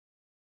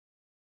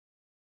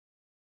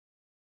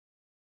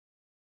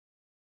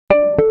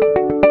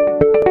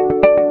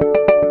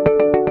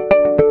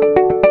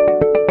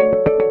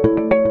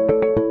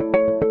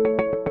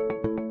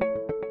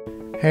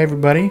Hey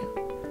everybody,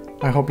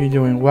 I hope you're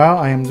doing well.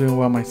 I am doing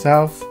well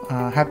myself.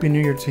 Happy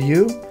New Year to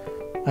you.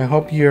 I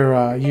hope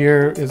your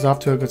year is off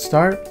to a good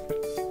start.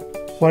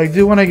 What I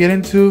do want to get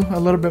into a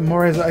little bit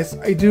more is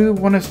I do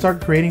want to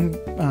start creating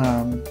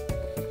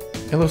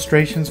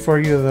illustrations for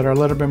you that are a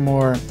little bit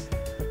more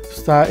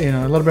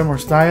a little bit more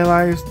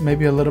stylized,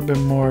 maybe a little bit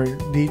more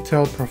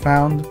detailed,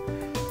 profound,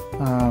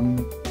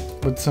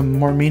 with some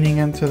more meaning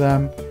into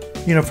them.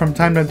 From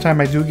time to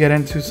time I do get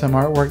into some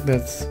artwork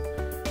that's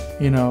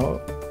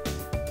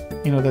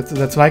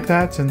that's like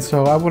that, and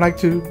so I would like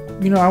to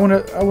I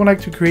would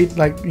like to create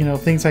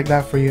things like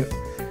that for you.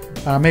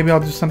 Maybe I'll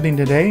do something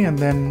today, and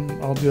then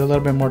I'll do a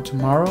little bit more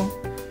tomorrow,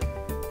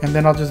 and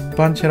then I'll just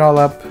bunch it all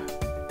up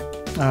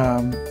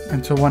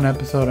into one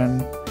episode,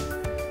 and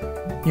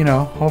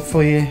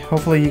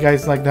hopefully you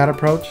guys like that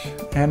approach,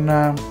 and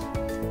and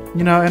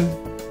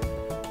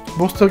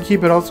we'll still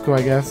keep it old school,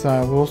 I guess.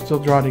 We'll still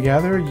draw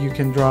together. You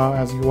can draw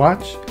as you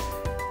watch,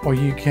 or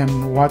you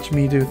can watch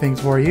me do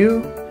things for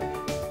you.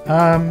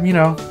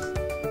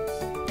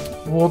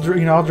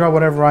 I'll draw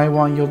whatever I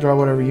want, you'll draw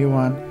whatever you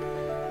want,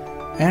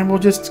 and we'll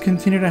just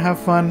continue to have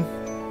fun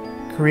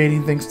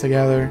creating things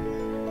together,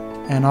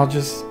 and I'll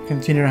just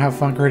continue to have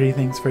fun creating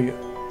things for you.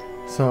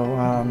 So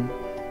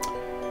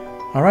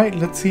alright,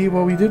 let's see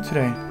what we do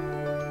today.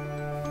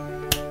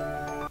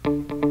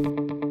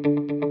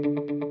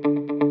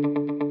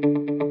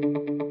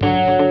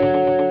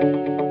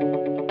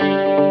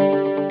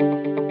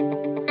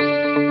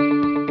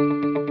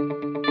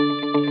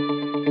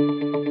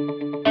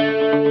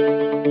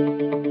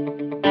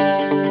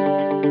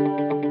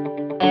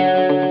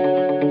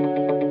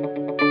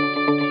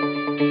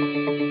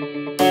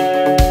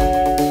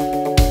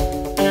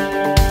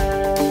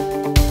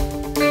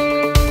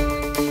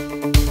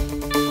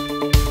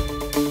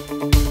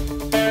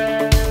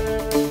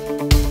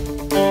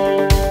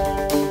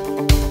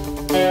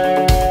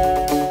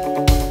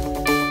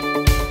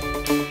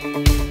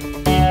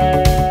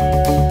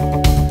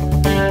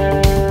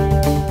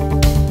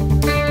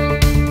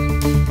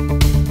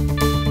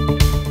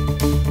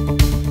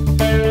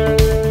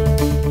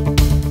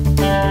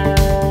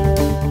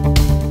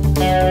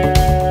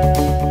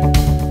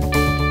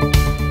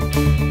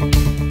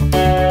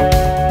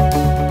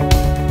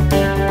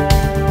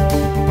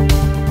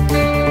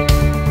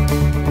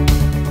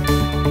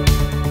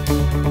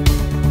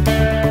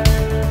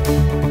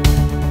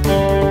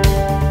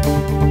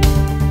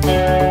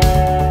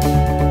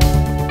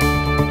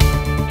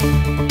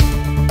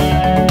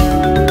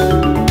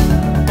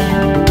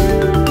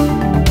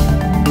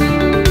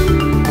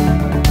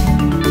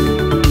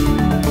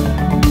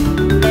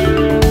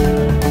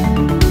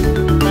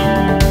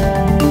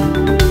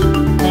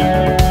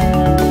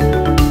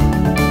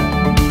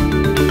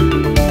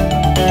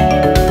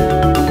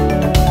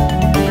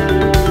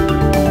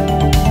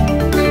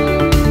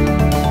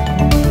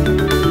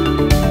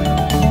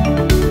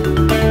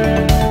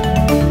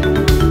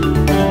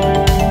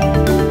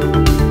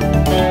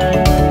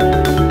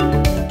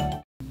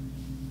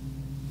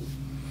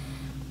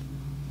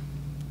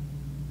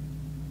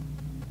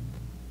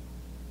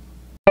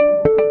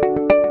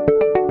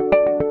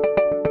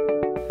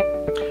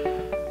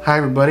 Hi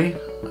everybody,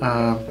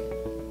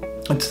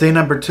 it's day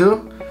number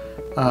 2.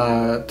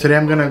 Today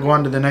I'm gonna go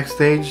on to the next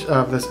stage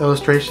of this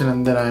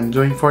illustration that I'm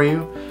doing for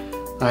you.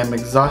 I'm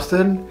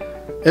exhausted.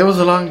 It was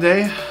a long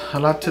day, a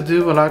lot to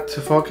do, a lot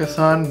to focus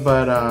on,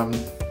 but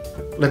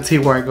let's see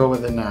where I go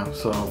with it now.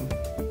 So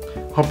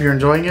hope you're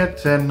enjoying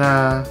it, and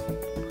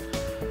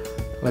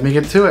let me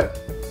get to it.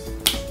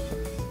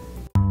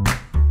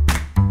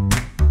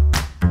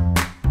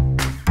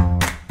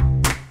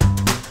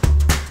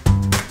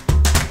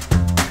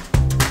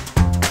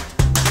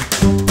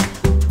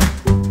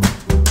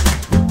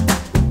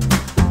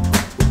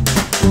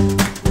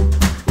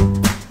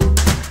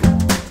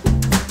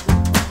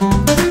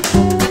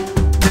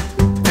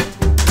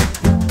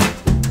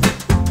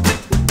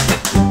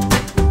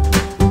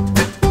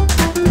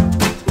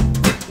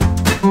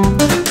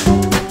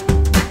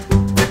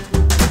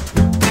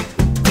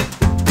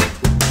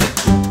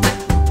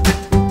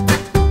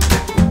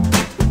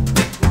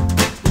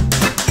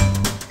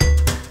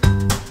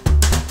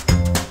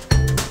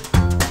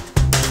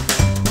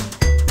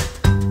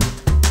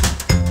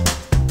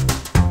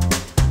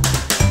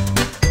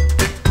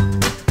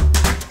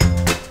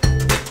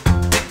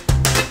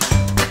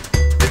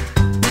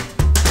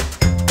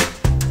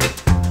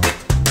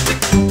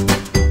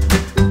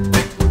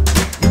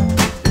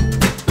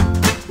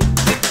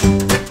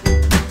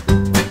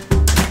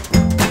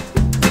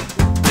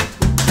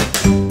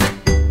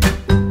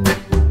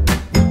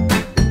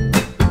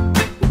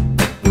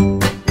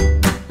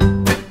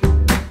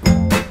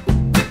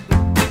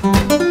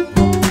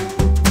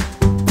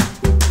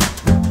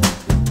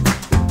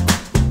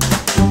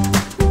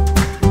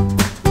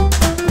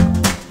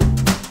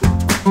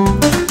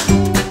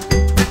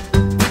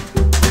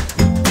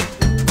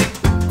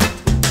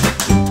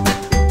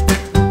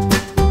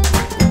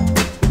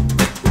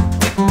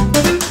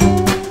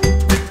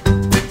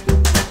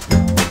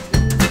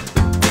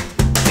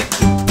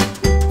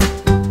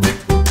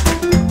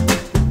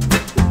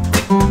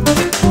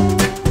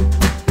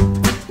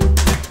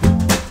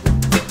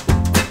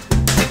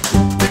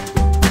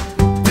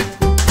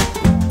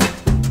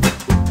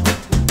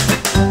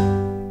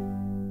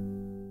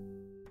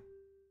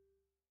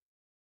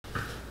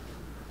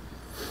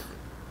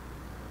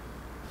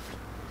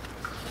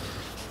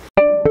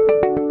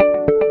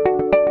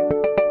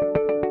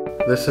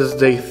 This is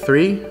day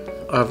 3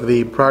 of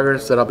the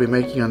progress that I'll be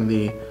making on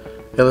the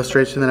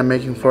illustration that I'm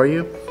making for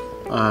you.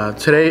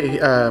 Today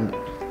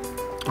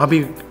I'll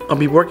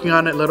be working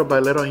on it little by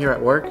little here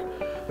at work.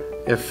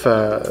 If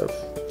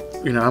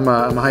you know, I'm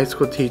a high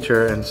school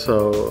teacher, and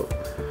so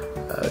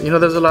you know,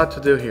 there's a lot to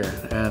do here,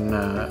 and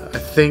I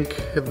think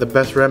the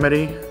best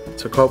remedy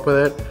to cope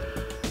with it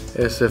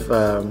is if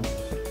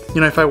you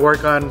know, if I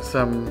work on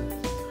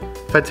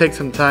if I take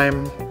some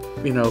time,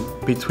 you know,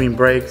 between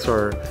breaks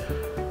or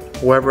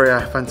wherever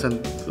I find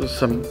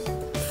some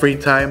free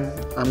time,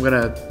 I'm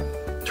gonna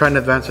try and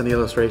advance in the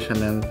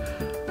illustration, and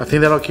I think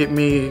that'll keep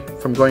me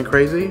from going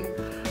crazy.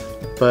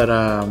 But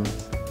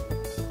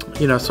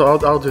you know, so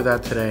I'll do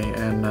that today,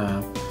 and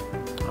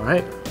all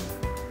right,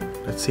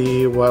 let's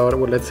see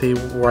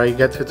where I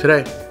get to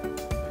today.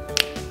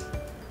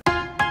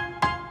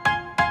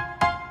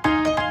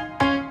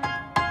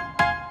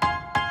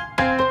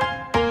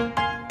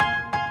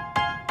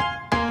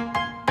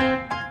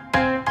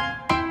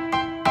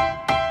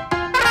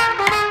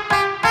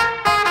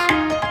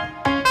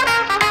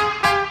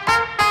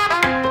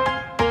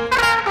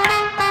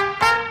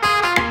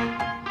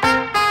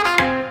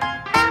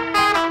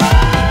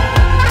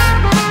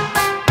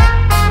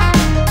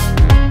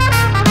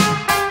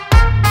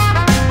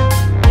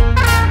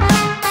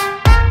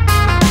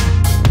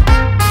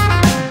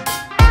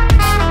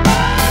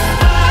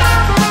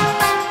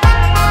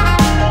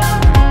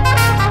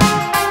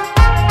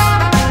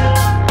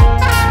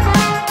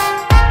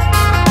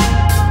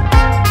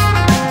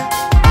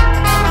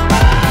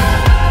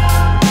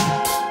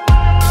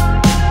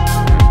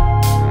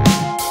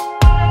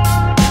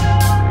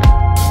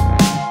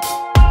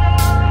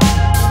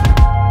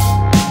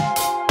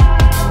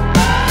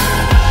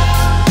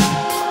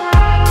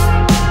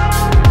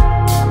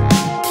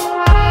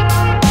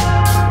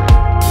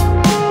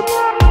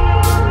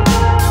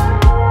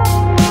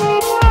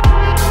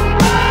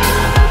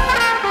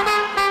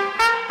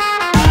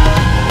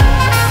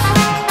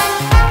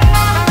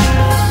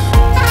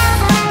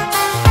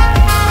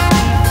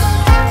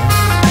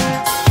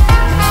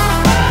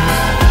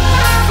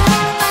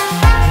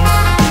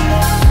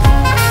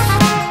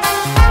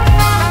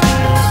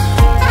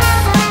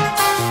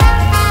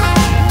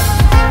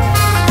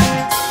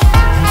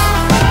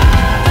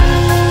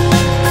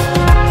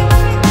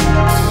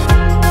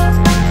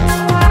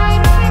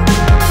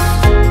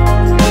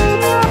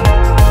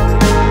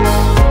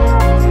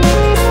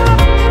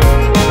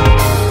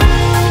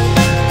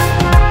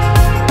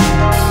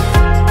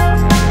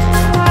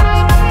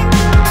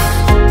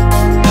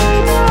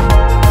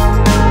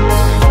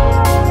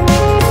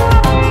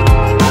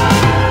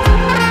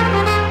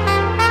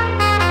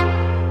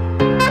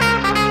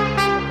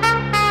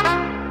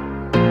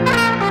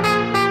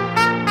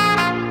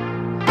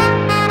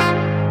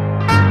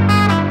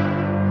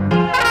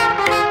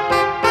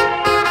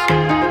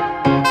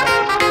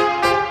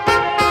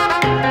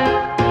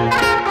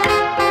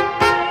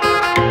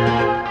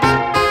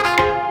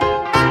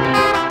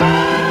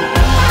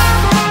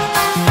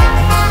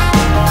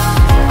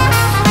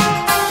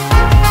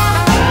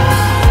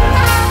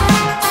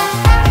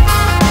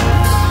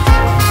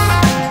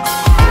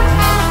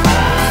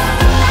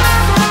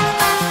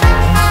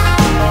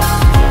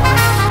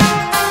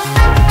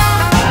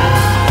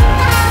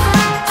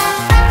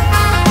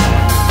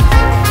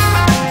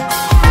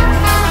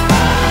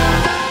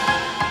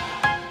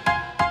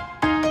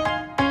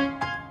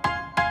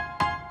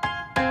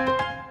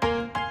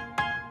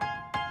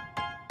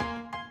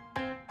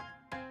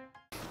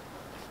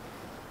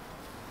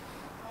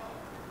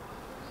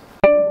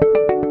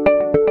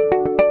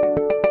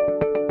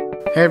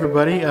 Hey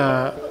everybody,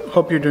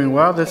 hope you're doing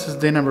well. This is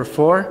day number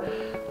 4.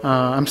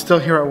 I'm still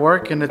here at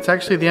work, and it's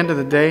actually the end of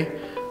the day.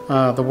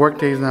 The work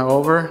day is now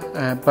over,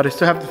 but I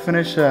still have to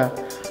finish a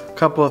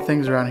couple of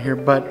things around here.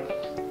 But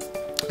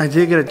I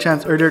did get a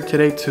chance earlier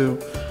today to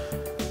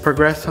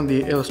progress on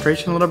the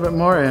illustration a little bit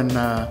more, and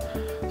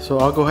so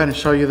I'll go ahead and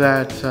show you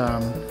that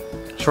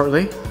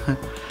shortly.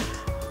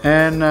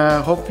 And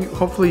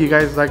hopefully you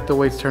guys like the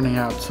way it's turning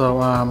out. So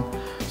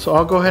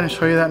I'll go ahead and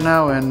show you that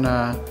now,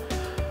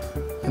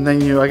 and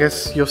then I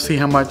guess you'll see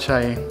how much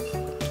I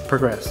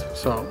progress.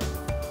 So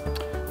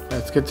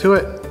let's get to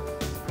it.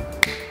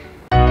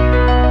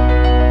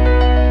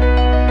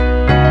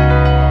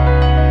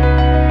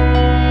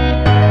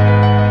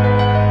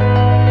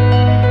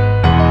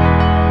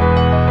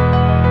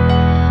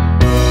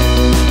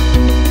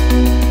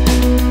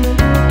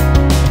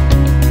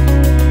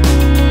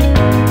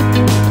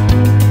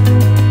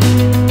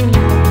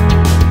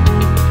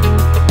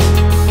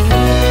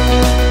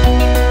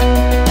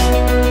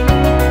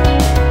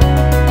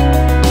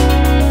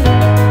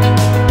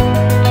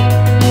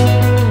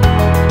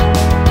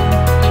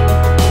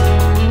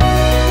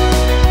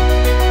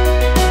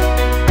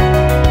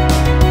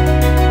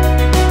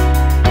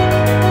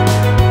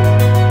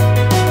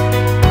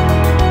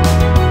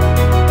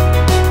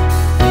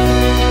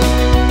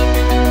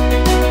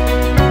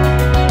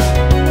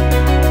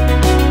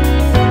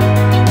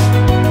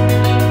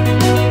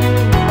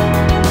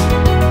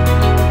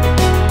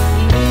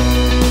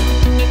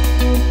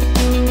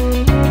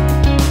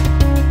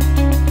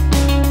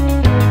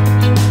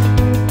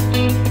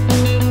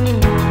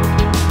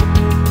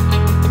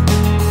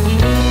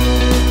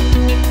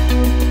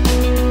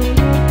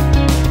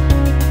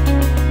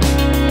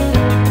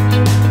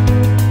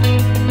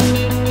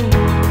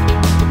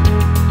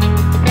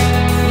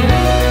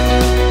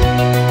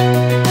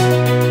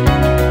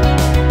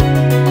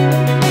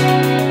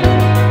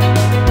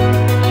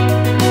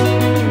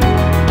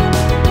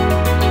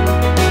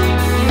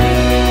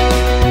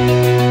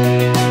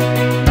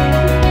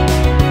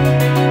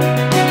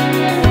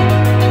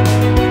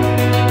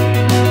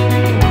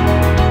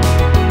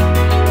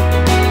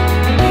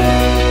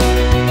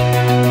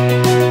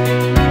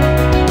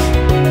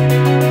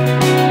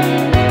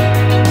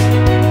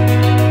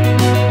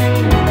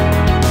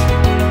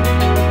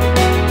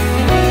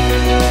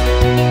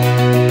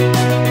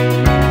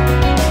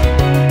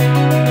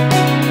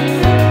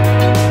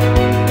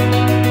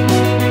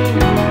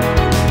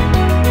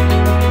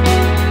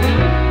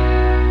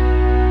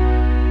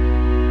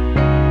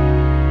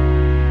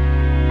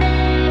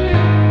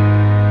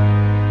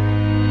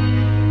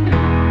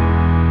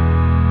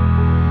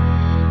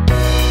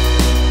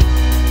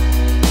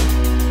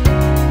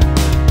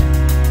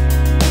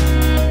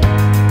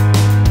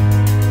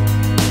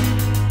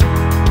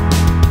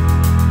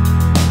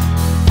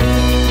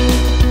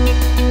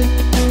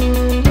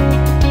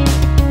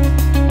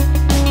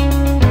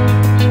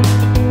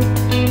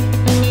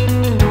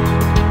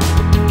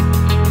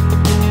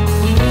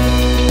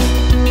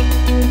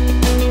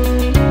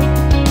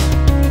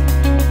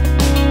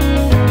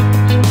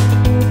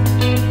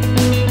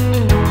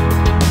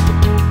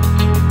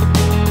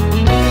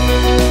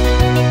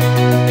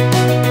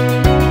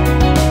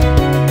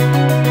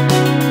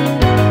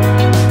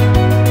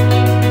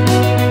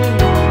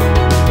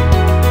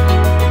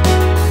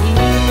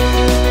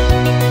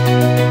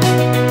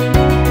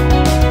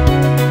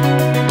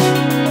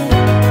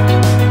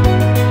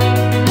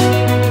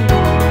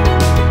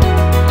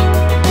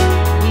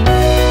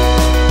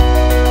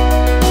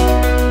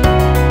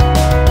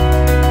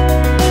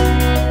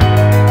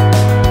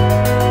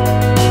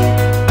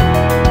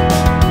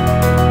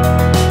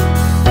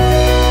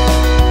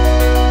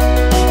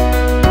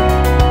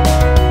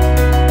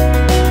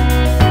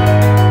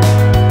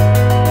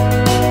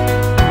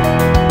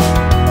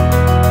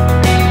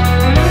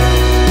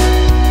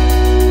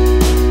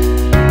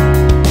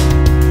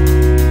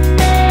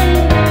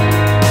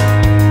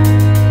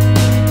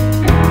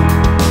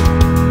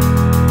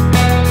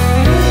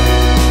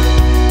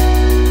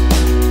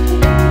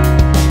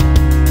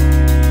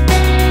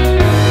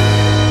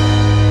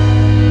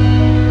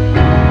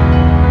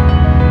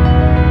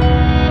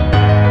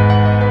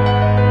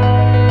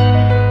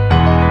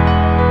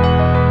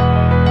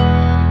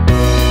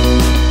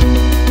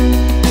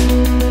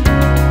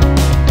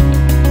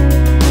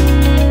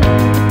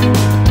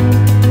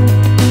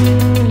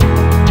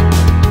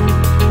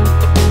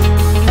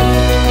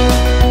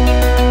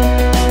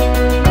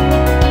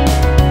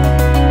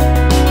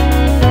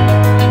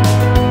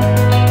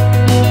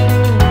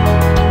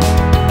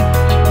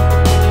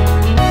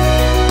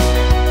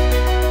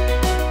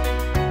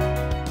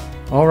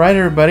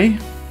 Alright everybody,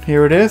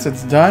 here it is,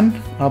 it's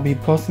done. I'll be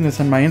posting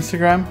this on my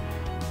Instagram.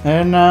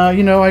 And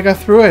you know, I got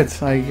through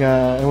it.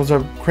 It was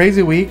a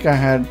crazy week. I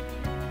had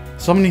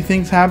so many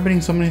things happening,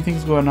 so many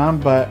things going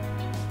on, but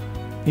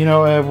you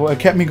know, it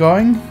kept me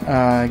going.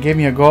 It gave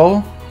me a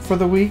goal for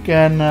the week,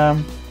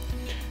 and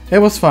it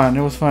was fun.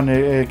 It was fun.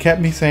 It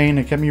kept me sane.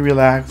 It kept me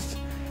relaxed,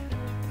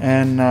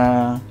 and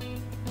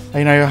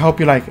you know, I hope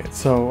you like it.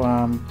 So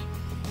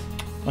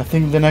I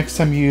think the next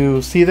time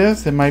you see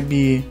this, it might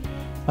be,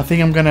 I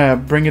think I'm gonna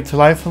bring it to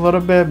life a little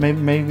bit,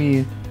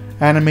 maybe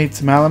animate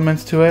some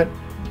elements to it,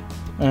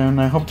 and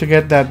I hope to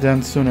get that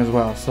done soon as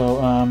well. So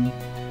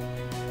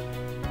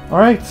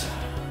alright,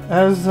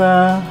 as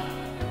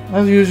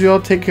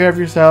usual, take care of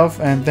yourself,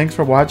 and thanks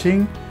for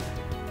watching,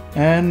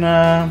 and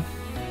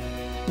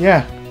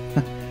yeah,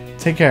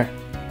 take care.